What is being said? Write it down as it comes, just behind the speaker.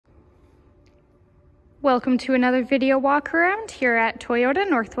Welcome to another video walk around here at Toyota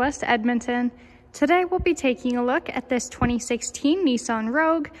Northwest Edmonton. Today we'll be taking a look at this 2016 Nissan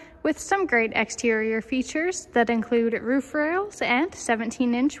Rogue with some great exterior features that include roof rails and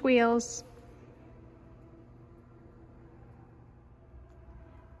 17-inch wheels.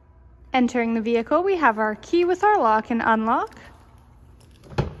 Entering the vehicle, we have our key with our lock and unlock.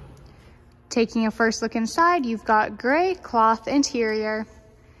 Taking a first look inside, you've got gray cloth interior.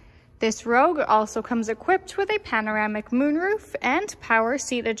 This Rogue also comes equipped with a panoramic moonroof and power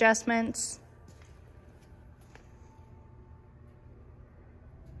seat adjustments.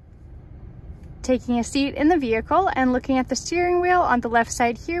 Taking a seat in the vehicle and looking at the steering wheel, on the left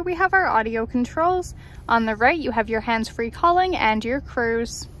side here we have our audio controls. On the right you have your hands-free calling and your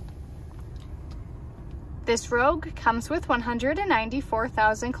cruise. This Rogue comes with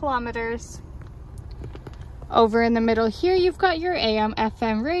 194,000 kilometers. Over in the middle here, you've got your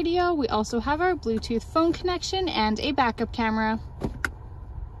AM/FM radio. We also have our Bluetooth phone connection and a backup camera.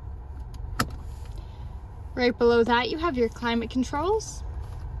 Right below that, you have your climate controls.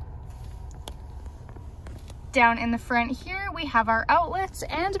 Down in the front here, we have our outlets,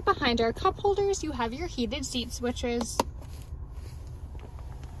 and behind our cup holders, you have your heated seat switches.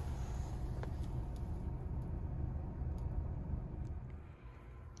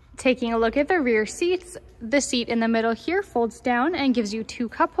 Taking a look at the rear seats, the seat in the middle here folds down and gives you 2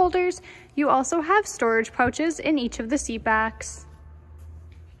 cup holders. You also have storage pouches in each of the seat backs.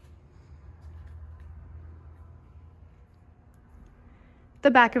 The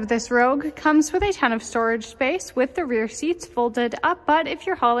back of this Rogue comes with a ton of storage space with the rear seats folded up, but if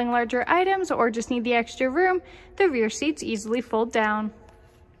you're hauling larger items or just need the extra room, the rear seats easily fold down.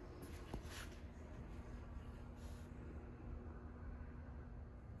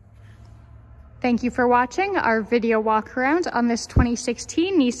 Thank you for watching our video walk around on this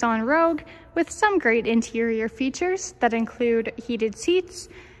 2016 Nissan Rogue with some great interior features that include heated seats,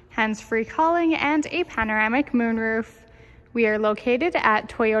 hands-free calling, and a panoramic moonroof. We are located at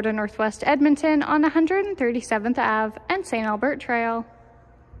Toyota Northwest Edmonton on 137th Ave and St. Albert Trail.